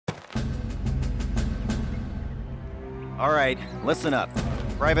All right, listen up.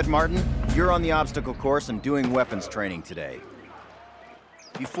 Private Martin, you're on the obstacle course and doing weapons training today.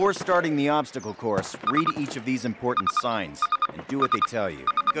 Before starting the obstacle course, read each of these important signs and do what they tell you.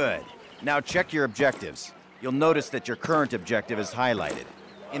 Good. Now check your objectives. You'll notice that your current objective is highlighted.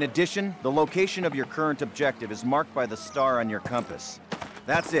 In addition, the location of your current objective is marked by the star on your compass.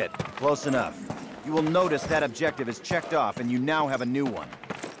 That's it. Close enough. You will notice that objective is checked off and you now have a new one.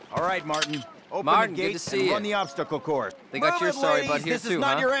 All right, Martin. Open Martin, the good to gates see and you. run the obstacle course. They got your sorry butt here this too, is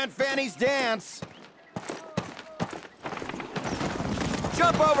not huh? your Aunt Fanny's dance.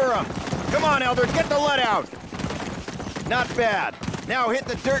 Jump over them. Come on, Elder, get the lead out. Not bad. Now hit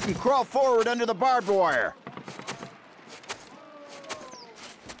the dirt and crawl forward under the barbed wire.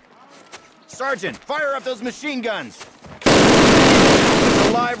 Sergeant, fire up those machine guns. It's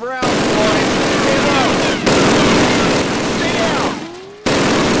a live round, boys. Stay low. Stay down.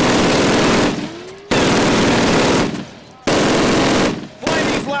 Climb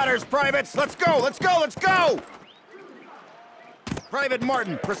these ladders, privates. Let's go, let's go, let's go. Private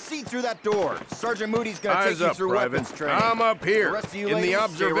Martin, proceed through that door. Sergeant Moody's gonna take you through weapons training. I'm up here, The rest of you in the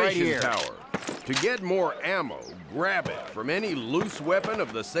ladies, stay right observation here. tower. To get more ammo, grab it from any loose weapon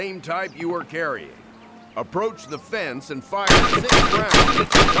of the same type you are carrying. Approach the fence and fire 6 rounds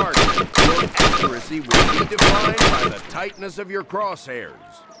at your target. Your accuracy will be defined by the tightness of your crosshairs.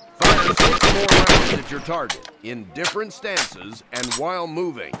 Fire 6 more rounds at your target, in different stances and while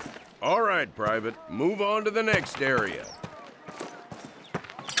moving. All right, Private, move on to the next area.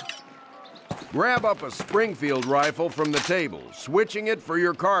 Grab up a Springfield rifle from the table, switching it for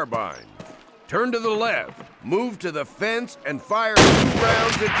your carbine. Turn to the left, move to the fence, and fire 2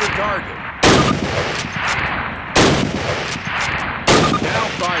 rounds at your target. Now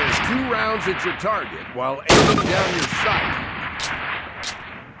fire 2 rounds at your target while aiming down your sight.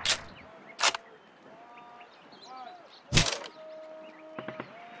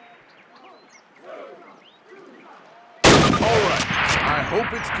 All right, I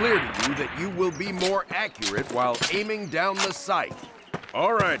hope it's clear to you that you will be more accurate while aiming down the sight.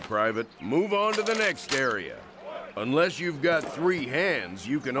 All right, Private, move on to the next area. Unless you've got 3 hands,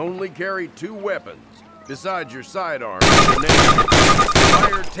 you can only carry 2 weapons, besides your sidearm and grenade.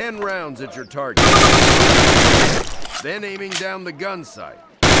 Fire 10 rounds at your target, then aiming down the gun sight.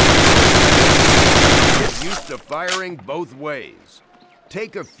 Get used to firing both ways.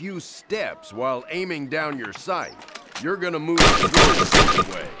 Take a few steps while aiming down your sight. You're gonna move this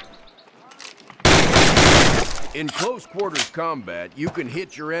way. In close quarters combat, you can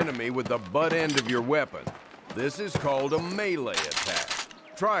hit your enemy with the butt end of your weapon. This is called a melee attack.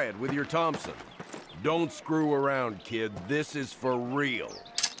 Try it with your Thompson. Don't screw around, kid. This is for real.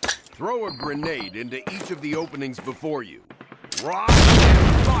 Throw a grenade into each of the openings before you. Rock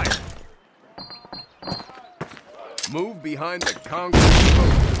and fire! Move behind the concrete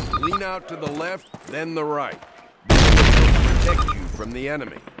post. Lean out to the left, then the right. This will protect you from the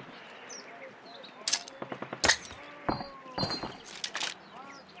enemy.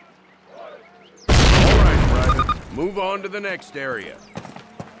 Move on to the next area.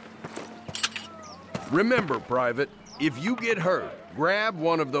 Remember, Private, if you get hurt, grab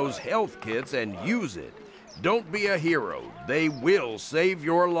one of those health kits and use it. Don't be a hero. They will save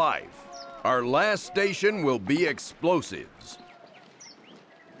your life. Our last station will be explosives.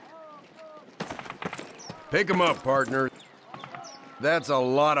 Pick 'em up, partner. That's a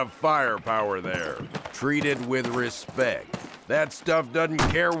lot of firepower there. Treat it with respect. That stuff doesn't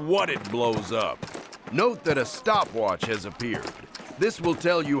care what it blows up. Note that a stopwatch has appeared. This will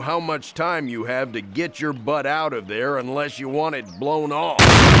tell you how much time you have to get your butt out of there unless you want it blown off.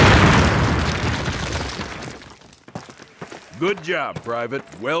 Good job, Private.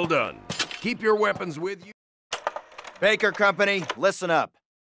 Well done. Keep your weapons with you. Baker Company, listen up.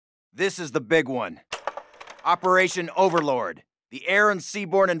 This is the big one. Operation Overlord, the air and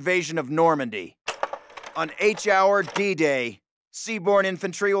seaborne invasion of Normandy. On H-Hour D-Day, seaborne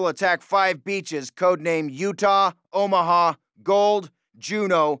infantry will attack 5 beaches codenamed Utah, Omaha, Gold,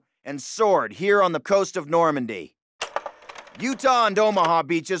 Juno, and Sword here on the coast of Normandy. Utah and Omaha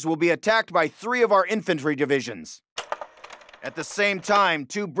beaches will be attacked by 3 of our infantry divisions. At the same time,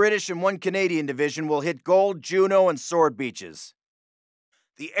 2 British and 1 Canadian division will hit Gold, Juno, and Sword beaches.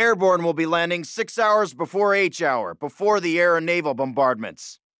 The airborne will be landing 6 hours before H-Hour, before the air and naval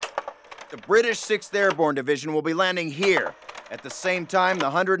bombardments. The British 6th Airborne Division will be landing here. At the same time,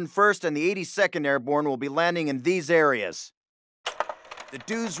 the 101st and the 82nd Airborne will be landing in these areas. The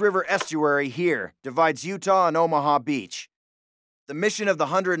Dews River estuary here divides Utah and Omaha Beach. The mission of the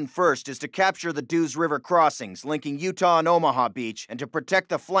 101st is to capture the Dews River crossings linking Utah and Omaha Beach and to protect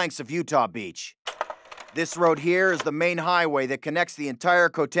the flanks of Utah Beach. This road here is the main highway that connects the entire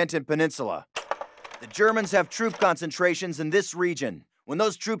Cotentin Peninsula. The Germans have troop concentrations in this region. When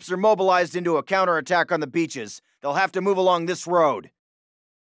those troops are mobilized into a counterattack on the beaches, they'll have to move along this road.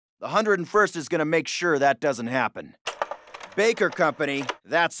 The 101st is going to make sure that doesn't happen. Baker Company,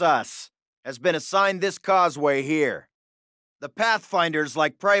 that's us, has been assigned this causeway here. The Pathfinders,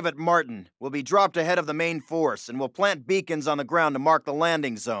 like Private Martin, will be dropped ahead of the main force and will plant beacons on the ground to mark the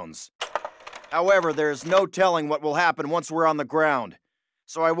landing zones. However, there is no telling what will happen once we're on the ground,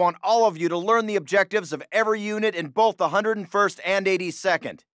 so I want all of you to learn the objectives of every unit in both the 101st and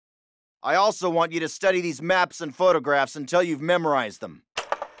 82nd. I also want you to study these maps and photographs until you've memorized them.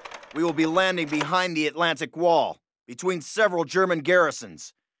 We will be landing behind the Atlantic Wall, between several German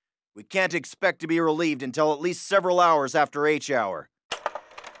garrisons. We can't expect to be relieved until at least several hours after H-hour.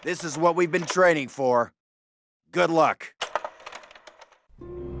 This is what we've been training for. Good luck.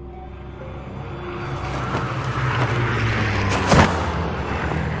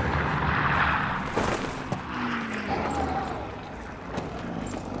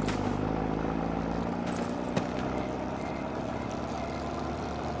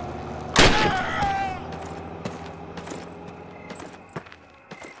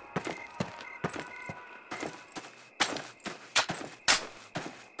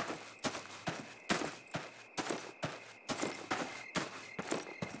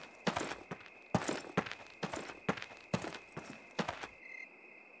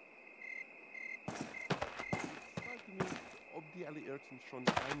 Die Alliierten schon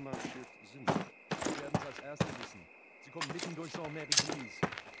einmarschiert sind. Sie werden es als Erste wissen. Sie kommen mitten durch Normandy.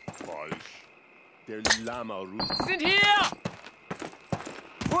 Falsch. Der Lama ruft. Sie sind hier!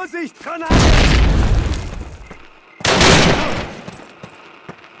 Vorsicht, Granaten!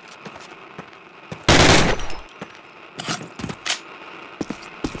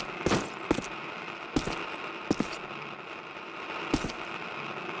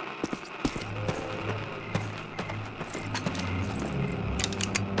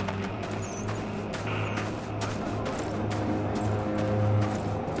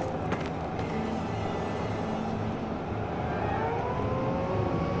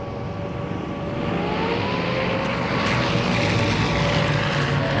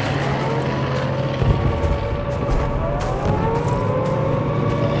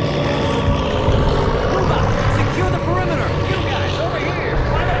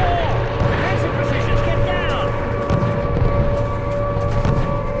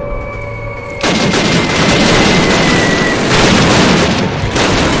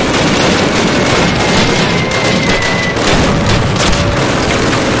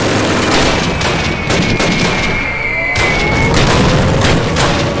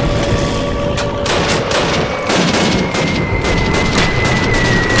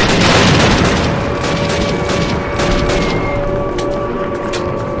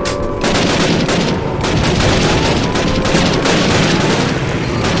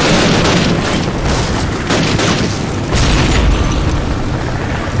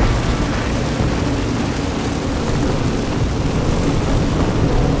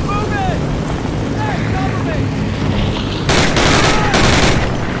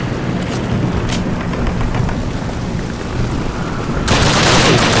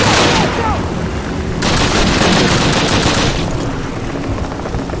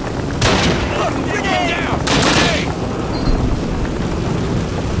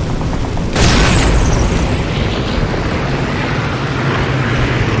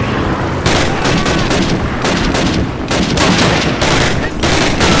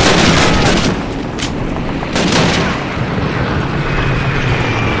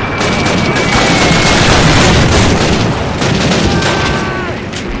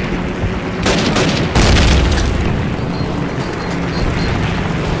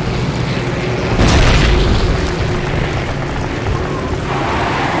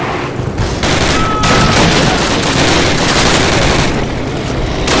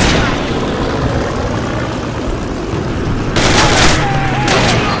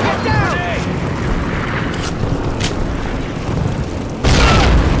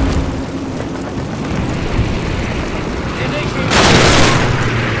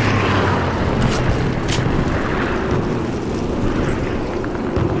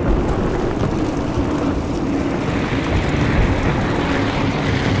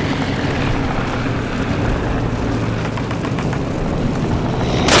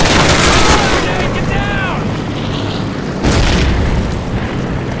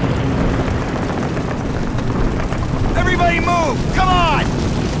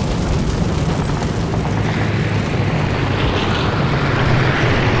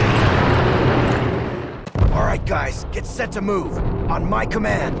 guys, get set to move. On my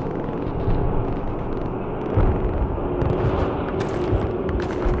command.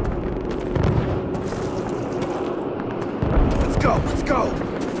 Let's go, let's go!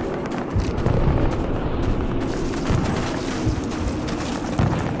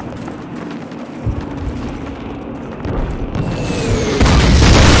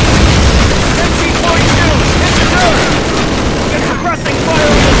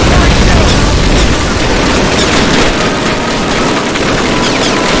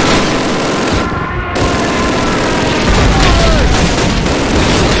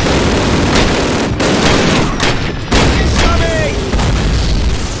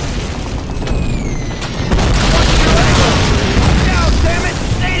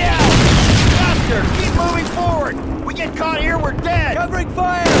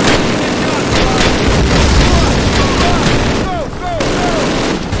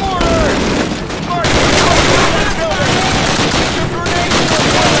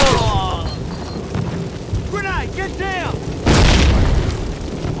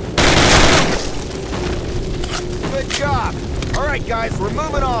 Guys, we're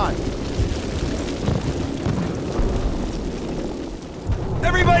moving on.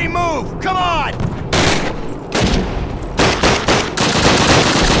 Everybody move! Come on!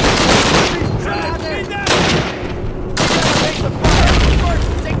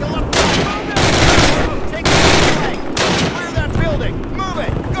 Take the left side. Take the left flank. Clear that building. Move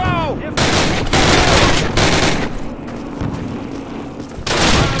it. Go!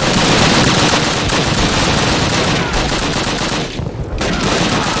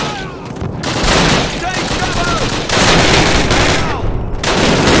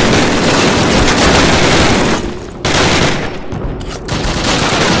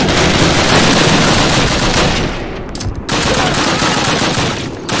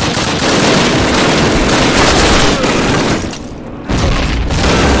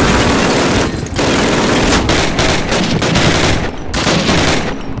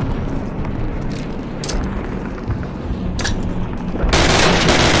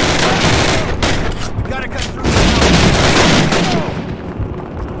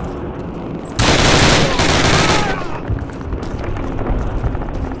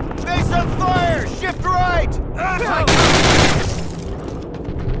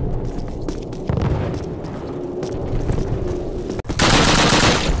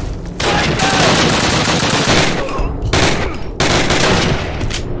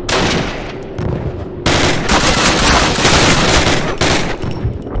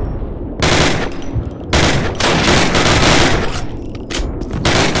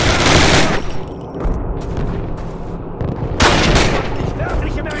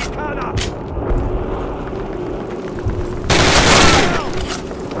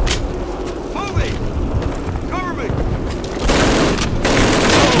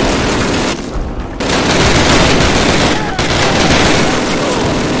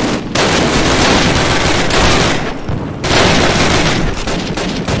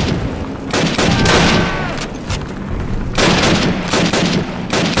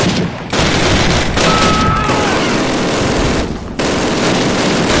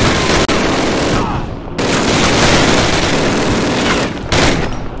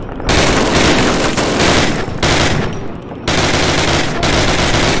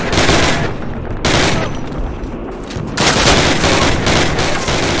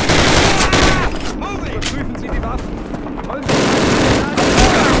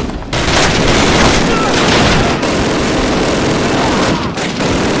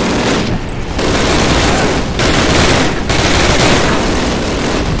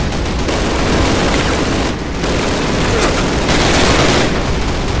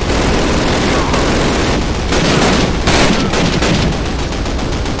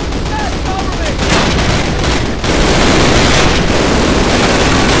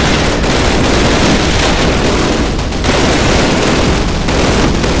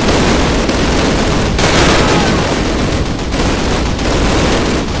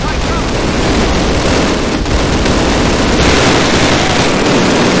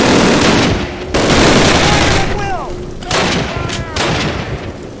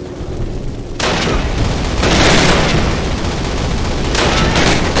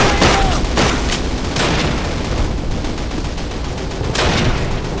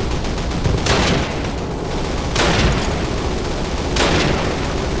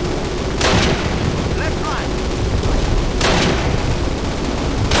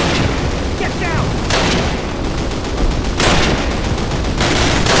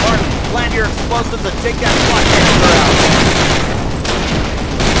 explosives and take that SWAT hammer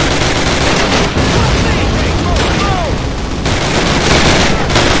out.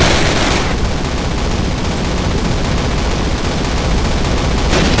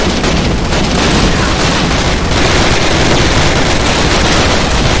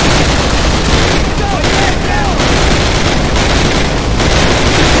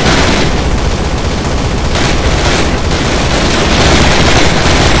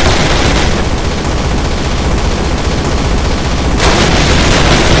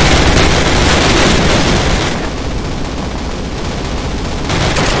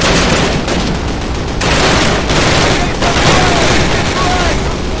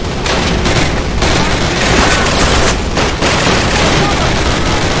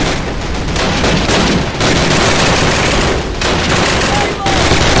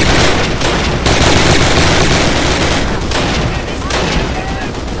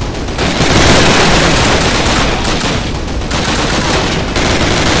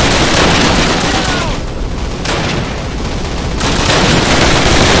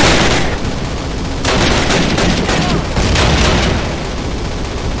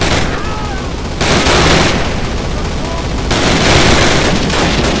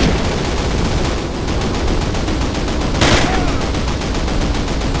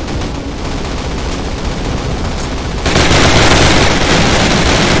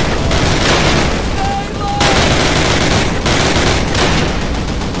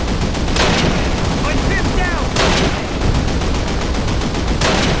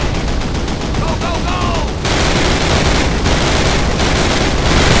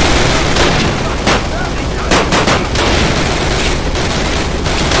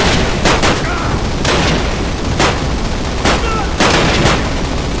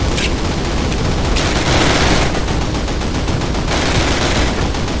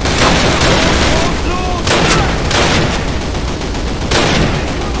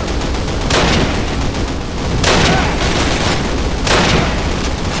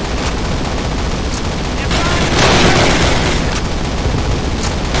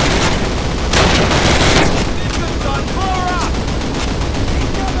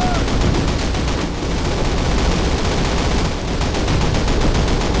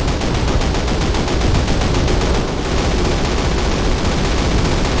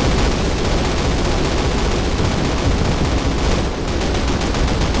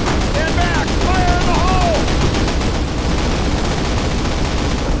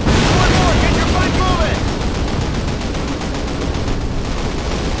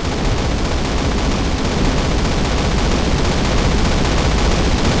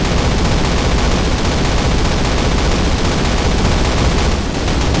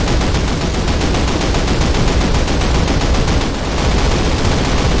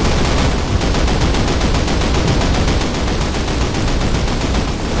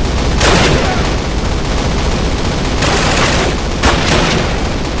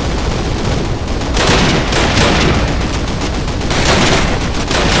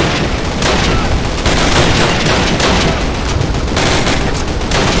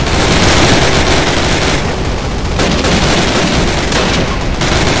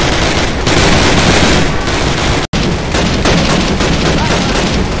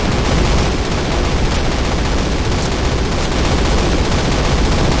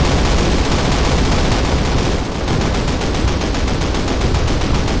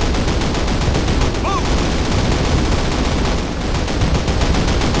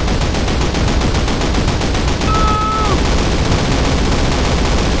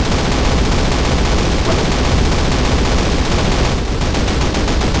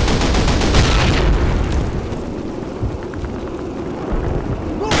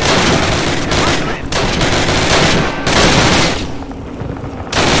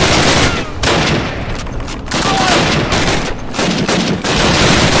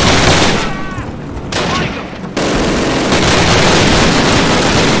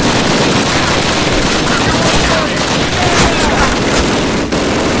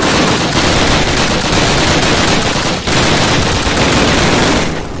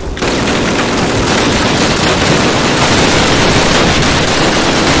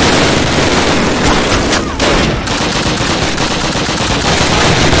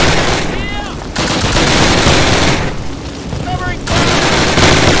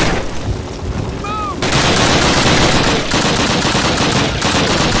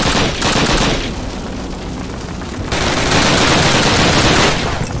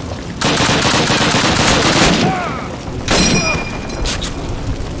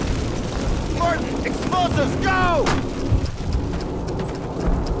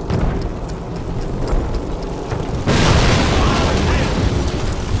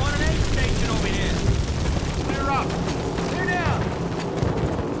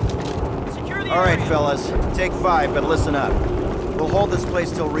 All right, fellas. Take 5, but listen up. We'll hold this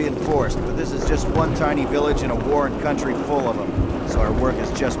place till reinforced, but this is just one tiny village in a war-torn country full of them, so our work has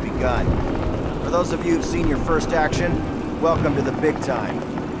just begun. For those of you who've seen your first action, welcome to the big time.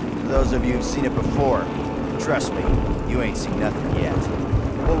 For those of you who've seen it before, trust me, you ain't seen nothing yet.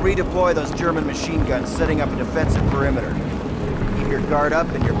 We'll redeploy those German machine guns, setting up a defensive perimeter. Keep your guard up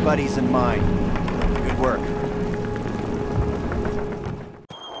and your buddies in mind. Good work.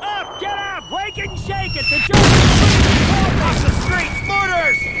 Up! Get up! Wake and shake it! The Germans Across the street!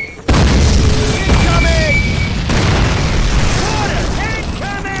 Mortars! Incoming!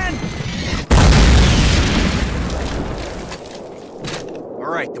 incoming!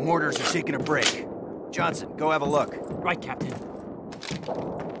 All right, the mortars are taking a break. Johnson, go have a look. Right, Captain.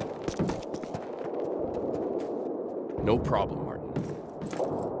 No problem, Martin.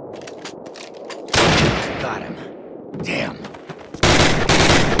 Got him. Damn.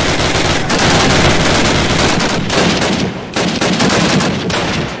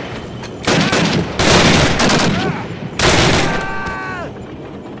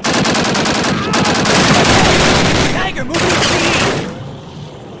 Tiger, move your feet!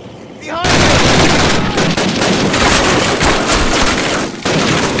 Behind you!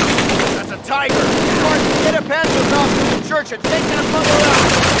 That's a tiger! Martin, get a pencil off to the church and take that bubble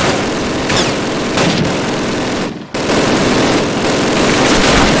out!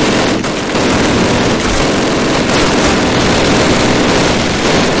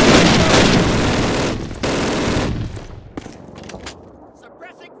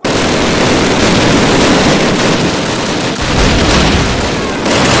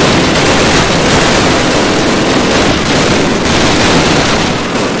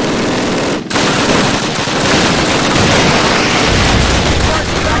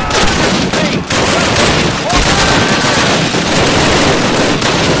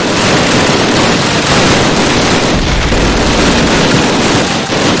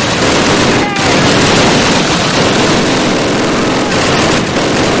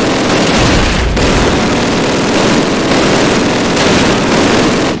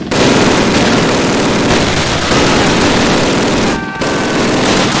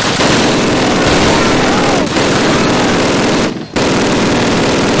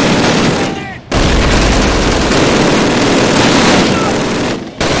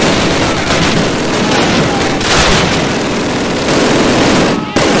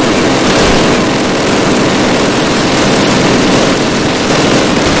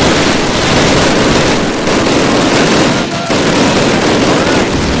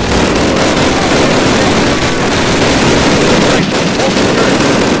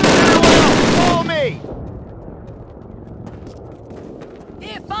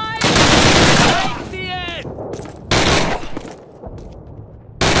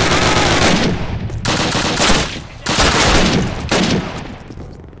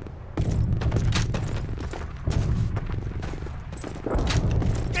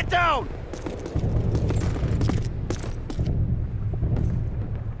 Down!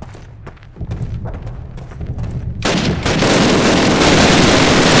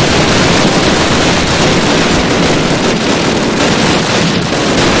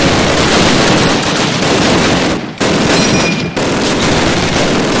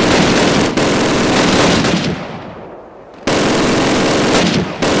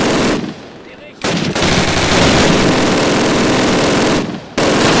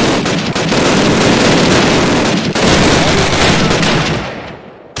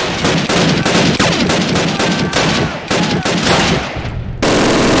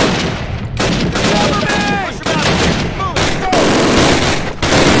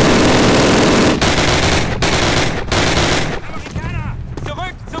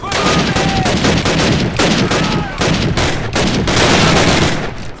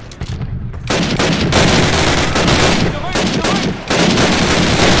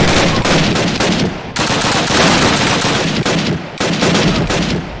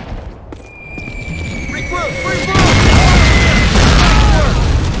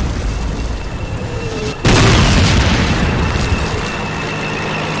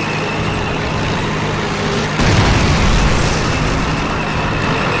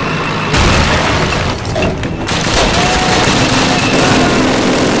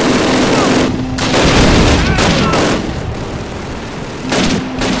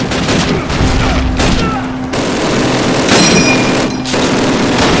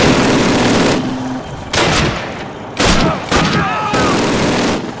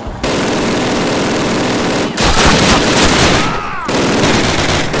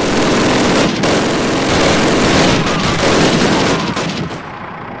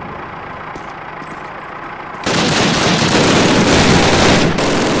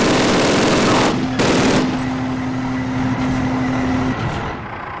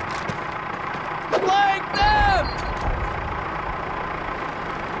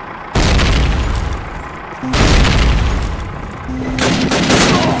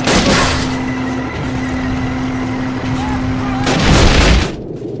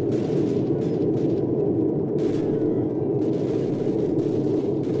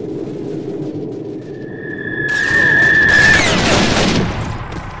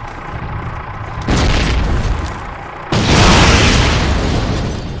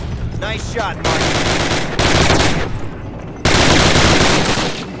 Nice shot, Martin.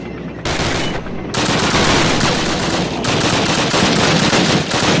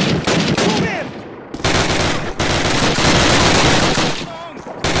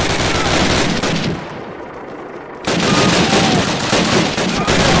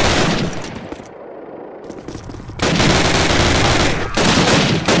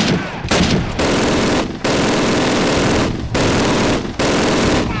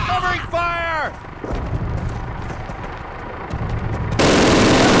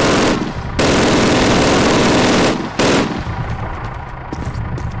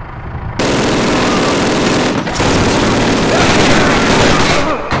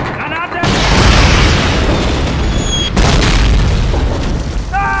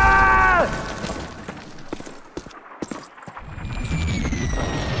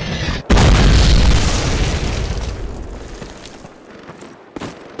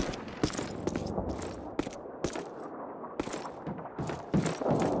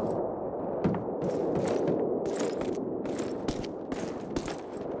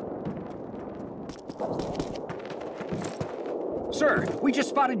 Sir, we just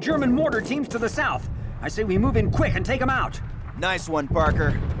spotted German mortar teams to the south. I say we move in quick and take them out. Nice one,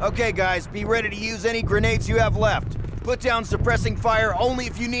 Parker. Okay, guys, be ready to use any grenades you have left. Put down suppressing fire only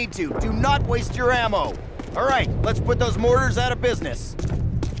if you need to. Do not waste your ammo. All right, let's put those mortars out of business.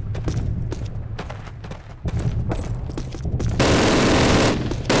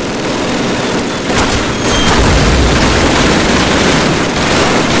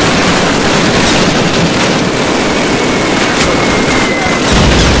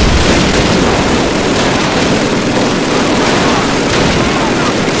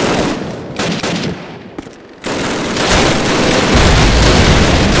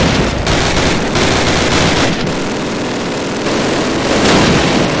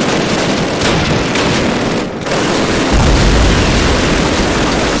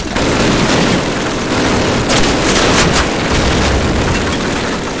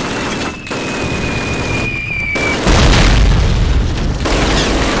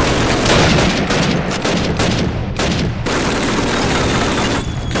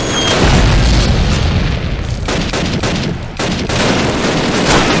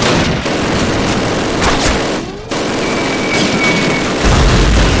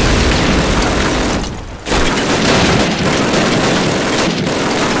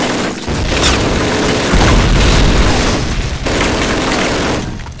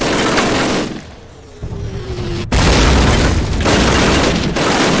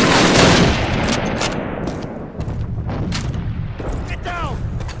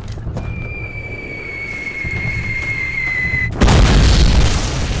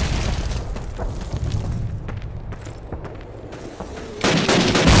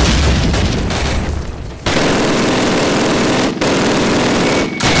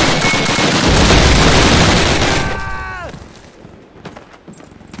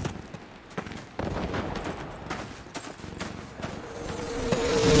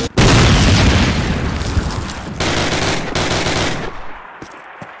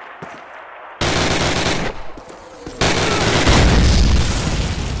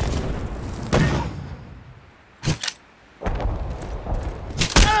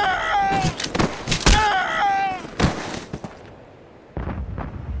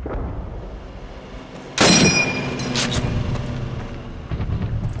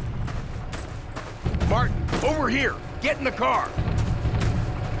 Over here! Get in the car!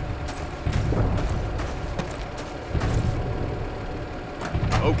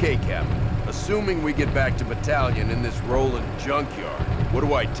 Okay, Captain. Assuming we get back to battalion in this rolling junkyard, what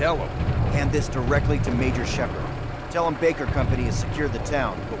do I tell him? Hand this directly to Major Shepard. Tell him Baker Company has secured the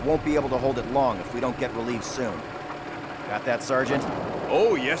town, but won't be able to hold it long if we don't get relief soon. Got that, Sergeant?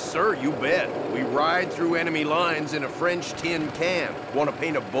 Oh, yes, sir, you bet. We ride through enemy lines in a French tin can. Want to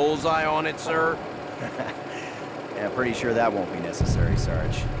paint a bullseye on it, sir? Yeah, pretty sure that won't be necessary,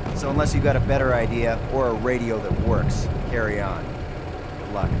 Sarge. So unless you got a better idea or a radio that works, carry on.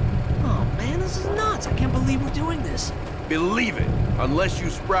 Good luck. Oh man, this is nuts. I can't believe we're doing this. Believe it, unless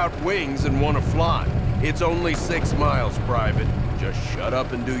you sprout wings and want to fly. It's only 6 miles, Private. Just shut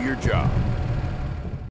up and do your job.